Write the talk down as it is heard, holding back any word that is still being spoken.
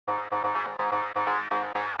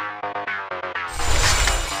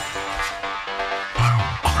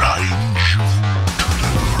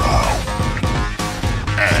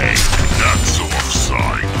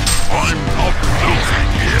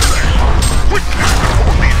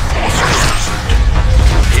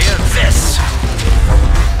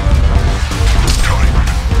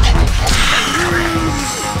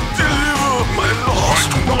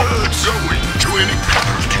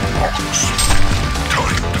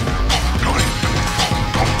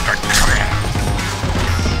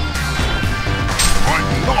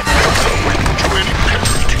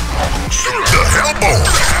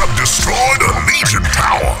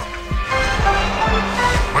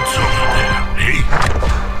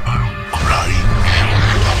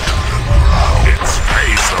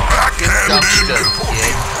dumpster,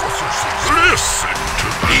 kid. Listen to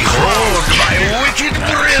me. Behold my wicked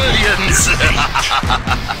brilliance!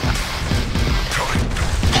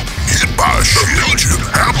 Hit by a ship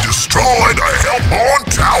have destroyed a HoN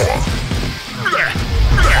tower.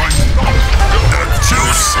 The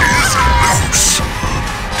juice is loose.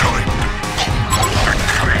 Time to pump the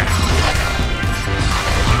crab.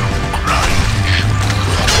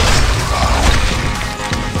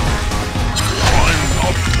 I'm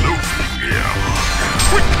not loafing here.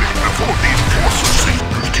 Quickly before the enforcers say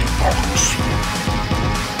dirty box.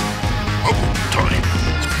 About time.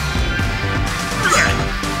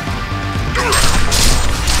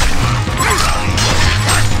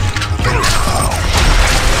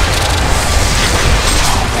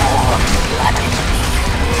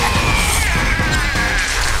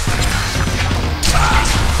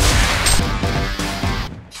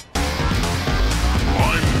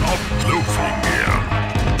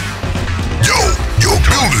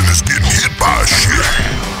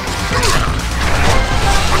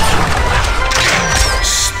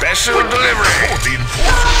 Special delivery!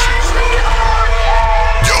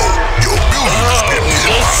 Yo, your building is getting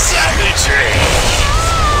hit. Savagery!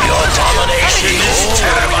 Your domination is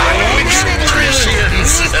terrifying!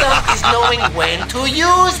 Brilliance! Stuff is knowing when to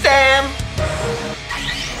use them!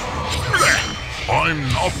 I'm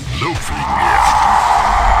not loafing here.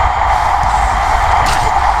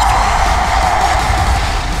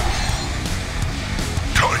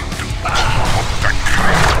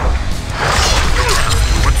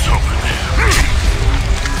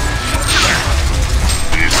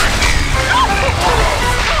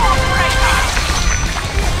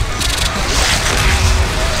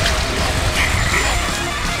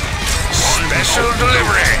 Special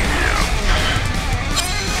delivery!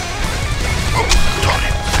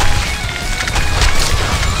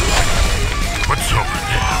 What's up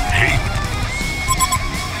there? Hey?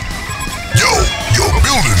 Yo, your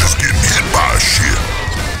building is getting hit by a ship.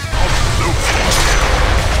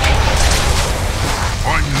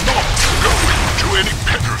 I'm not going to any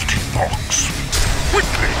penalty box.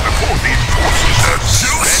 Quickly before the enforcers. The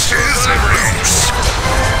juice is loose.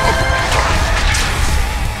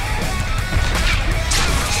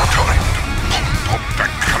 Time to pump up the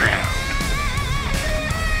crowd.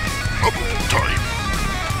 About time.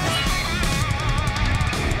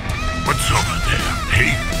 What's over there?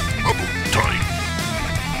 Hey, about time.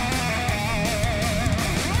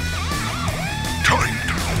 Time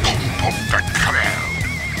to pump up the crowd.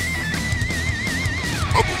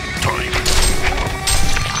 About time.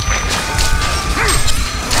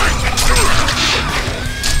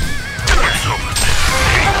 What's over there?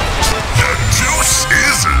 Hey, the juice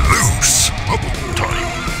is loose. About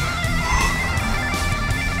time.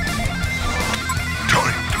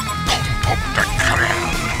 Time to pump up the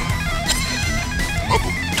crowd.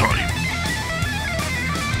 About time.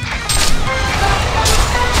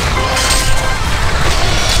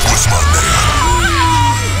 What's my name?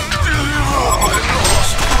 I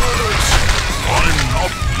lost words. I'm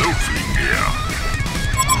not loafing here.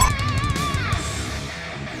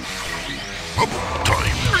 About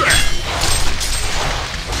time.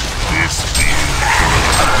 This is...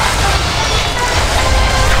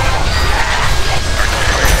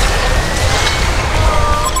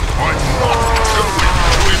 I'm not going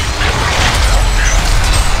to any penalty.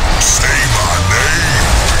 Say my name.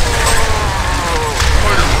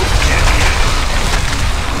 I will get you.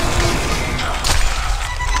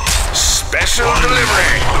 Special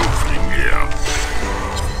delivery! Loafing here.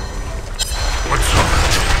 What's up?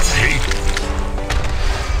 Hey?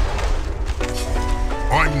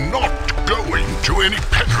 I'm not going to any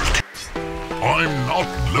penalty. I'm not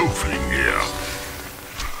loafing here.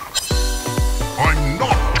 I'm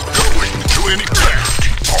not going to any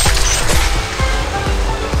penalty box.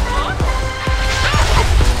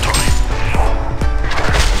 Time.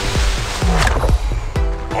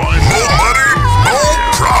 I'm more money, more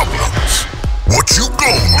problems. What you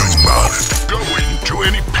gonna do about it? Going to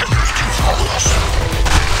any penalty box.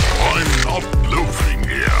 I'm not loafing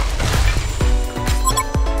here.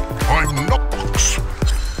 I'm not.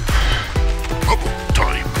 About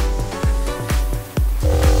time.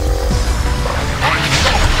 I'm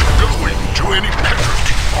not going to any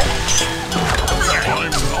penalty box.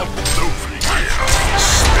 I'm not loafing here.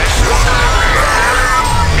 Special.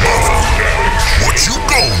 What you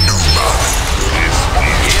gonna do about it?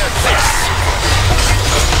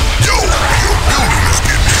 Yo, your building is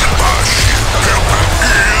getting hit by a ship.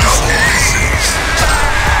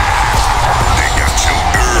 They got your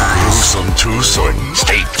girls. Too soon.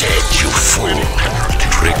 Stay dead, you fool.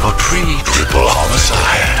 Trick or treat, triple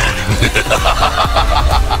homicide.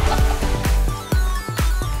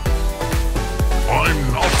 I'm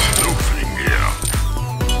not loafing here.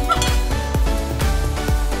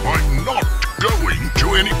 I'm not going to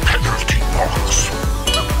any penalty box.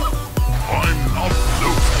 I'm not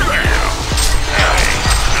loafing here.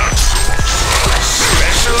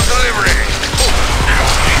 Special delivery.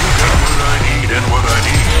 You get what I need and what I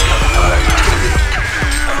need. I take.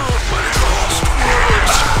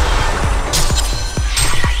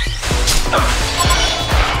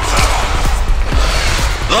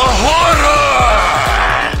 The horror!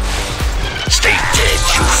 Stay dead,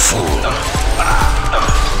 you fool.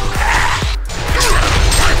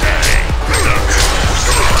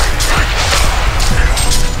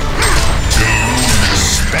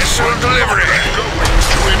 Special delivery.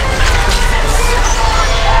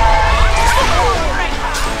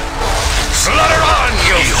 Slaughter on,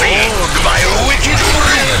 you fiend! Behold my wicked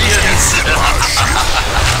brilliance!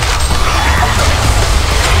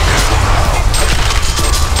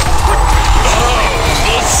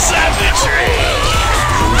 The savagery!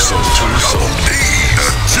 Gruesome. The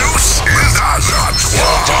juice is not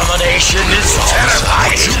Your domination is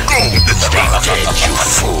terrifying! you go. Stay dead, you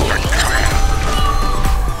fool!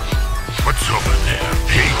 What's over there,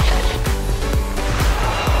 hey?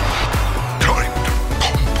 Time to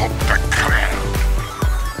pump up the crowd.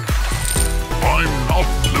 I'm not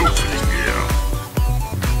loafing here.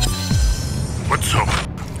 What's up?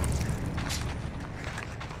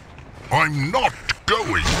 I'm not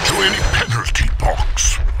going to any penalty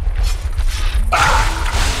box.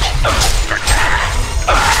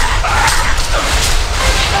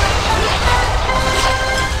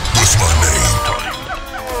 What's my name?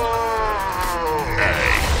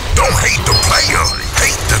 Don't hate the player,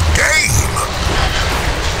 hate the game.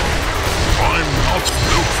 I'm not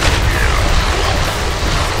loafing here.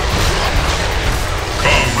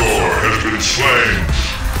 Condor has been slain.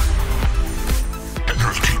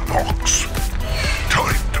 Penalty box.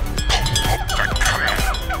 Time to pump up the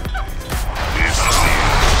crowd.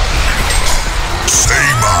 Say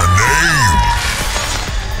my name.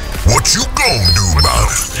 What you gon' do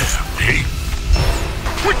about it? Hey,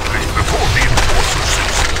 quickly before the enforcer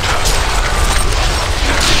sees it.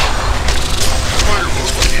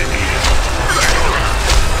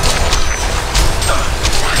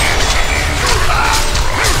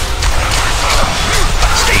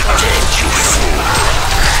 Stay dead, you fool!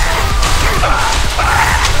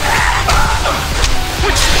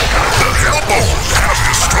 The Hellbones have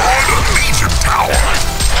destroyed a Legion tower.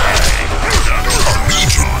 A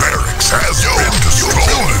Legion barracks has been destroyed.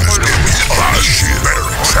 A Legion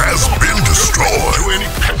barracks has been destroyed. To any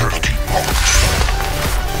penalty box.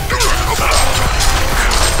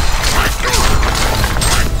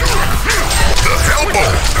 The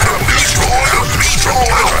Hellbones have destroyed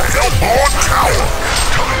a Hellborn tower.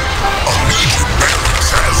 A Legion barracks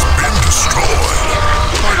has been destroyed.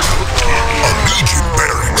 A Legion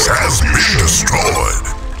barracks has been destroyed.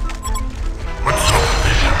 What's up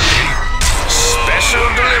there? Special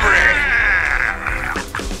delivery!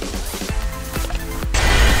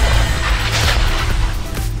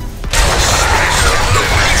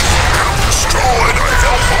 Destroyed a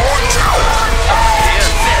Hellborn tower. Hear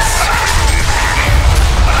this!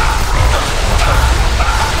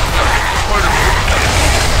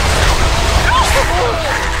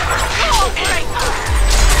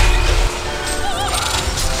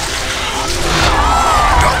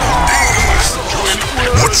 Double D's.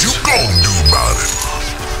 What you gon' do about it?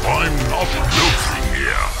 I'm not loafing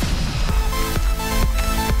here.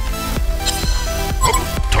 Up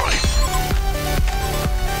time.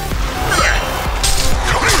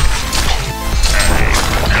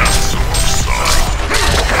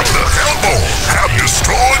 The Hellbones have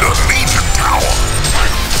destroyed a Legion tower.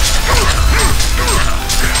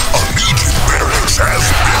 A Legion barracks has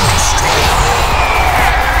been destroyed.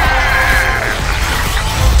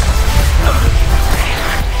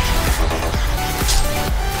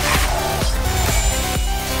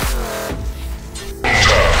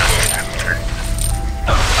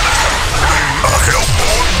 A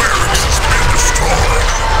Hellborn barracks has been destroyed.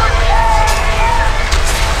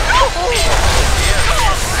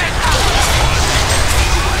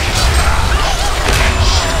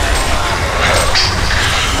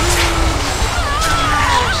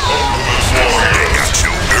 Got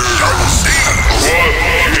you, double C.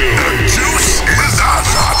 The juice is not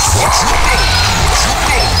what you gon' do. What you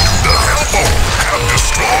gon' do? The Hellborn have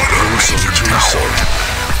destroyed a Legion tower.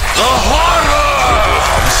 The horror!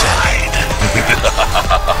 Homicide.